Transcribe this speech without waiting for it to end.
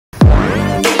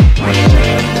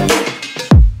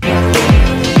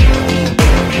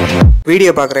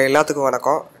Video பார்க்குற எல்லாத்துக்கும்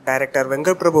வணக்கம். டைரக்டர்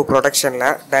வெங்கட் பிரபு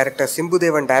ப்ரொடக்ஷனில் டைரக்டர்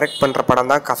சிம்புதேவன் டைரக்ட் பண்ணுற படம்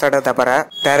தான் கசட தபர.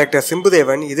 டைரக்டர்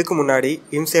சிம்புதேவன் இதுக்கு முன்னாடி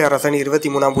இம்சை அரசன்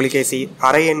 23ஆம் புலிகேசி,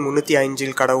 அரையன்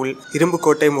 305 கடவுள்,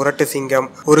 இரும்புக்கோட்டை முரட்டு சிங்கம்,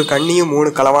 ஒரு கண்ணியும்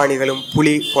 3 களவாணிகளும்,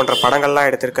 புலி போன்ற படங்கள்லாம்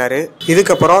எடுத்திருக்காரு.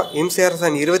 இதுக்கப்புறம் இம்சை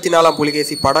அரசன் 24ஆம்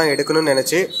புலிகேசி படம் எடுக்கணும்னு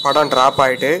நினச்சி படம் டிராப்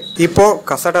ஆகிட்டு இப்போ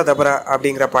கசட தபர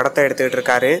அப்படிங்கிற படத்தை எடுத்துக்கிட்டு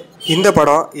இருக்காரு. இந்த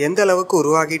படம் எந்த அளவுக்கு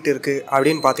உருவாகிட்டு இருக்கு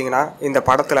அப்படின்னு பார்த்தீங்கன்னா, இந்த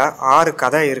படத்தில் 6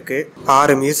 கதை இருக்கு,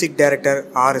 6 மியூசிக் டைரக்டர்,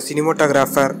 6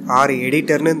 சினிமோட்டோகிராஃபர், 6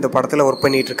 எடிட்டர்னு இந்த படத்தில் ஒர்க்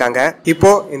பண்ணிட்டு இருக்காங்க.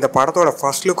 இப்போ இந்த படத்தோட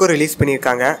ஃபர்ஸ்ட் லுக்கும் ரிலீஸ்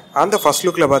பண்ணியிருக்காங்க. அந்த ஃபர்ஸ்ட்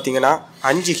லுக்ல பார்த்தீங்கன்னா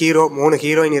 5 ஹீரோ 3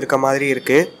 ஹீரோயின் இருக்க மாதிரி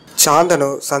இருக்கு.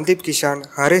 சாந்தனு, சந்தீப் கிஷான்,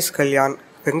 ஹரிஷ் கல்யாண்,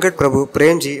 வெங்கட் பிரபு,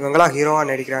 பிரேம்ஜி இவங்களா ஹீரோவா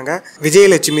நடிக்கிறாங்க.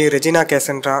 விஜயலட்சுமி, ரெஜினா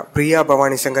கேசன்ட்ரா, பிரியா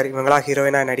பவானி சங்கர் இவங்களா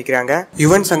ஹீரோயினா நடிக்கிறாங்க.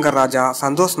 யுவன் சங்கர் ராஜா,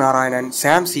 சந்தோஷ் நாராயணன்,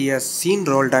 சாம் சிஎஸ், சீன்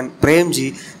ரோல்டன், பிரேம்ஜி,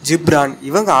 ஜிப்ரான்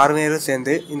இவங்க 6 பேரும்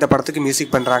சேர்ந்து இந்த படத்துக்கு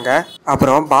மியூசிக் பண்றாங்க.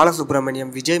 அப்புறம்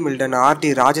Balasubramaniam, Vijay Milton,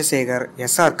 RT Rajasekar,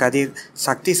 SR கதிர்,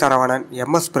 சக்தி சரவணன்,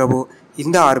 எம்எஸ் பிரபு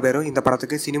இந்த 6 பேரும் இந்த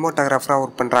படத்துக்கு சினிமோட்டோகிராஃபரா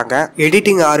ஒர்க் பண்றாங்க.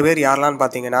 எடிட்டிங் 6 பேர் யாரெல்லாம்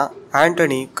பாத்தீங்கன்னா,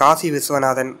 ஆண்டனி, காசி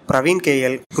விஸ்வநாதன், பிரவீன்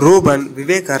கேஎல், ரூபன்,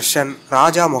 விவேக் ஹர்ஷன்,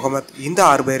 ராஜா முகமது இந்த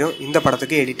 6 பேரும் இந்த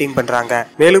படத்துக்கு எடிட்டிங் பண்றாங்க.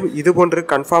 மேலும் இது போன்ற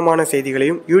கன்ஃபார்மான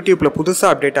செய்திகளையும் யூடியூப்ல புதுசா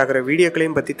அப்டேட் ஆகிற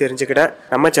வீடியோக்களையும் பத்தி தெரிஞ்சுக்கிட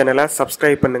நம்ம சேனலை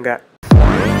சப்ஸ்கிரைப் பண்ணுங்க.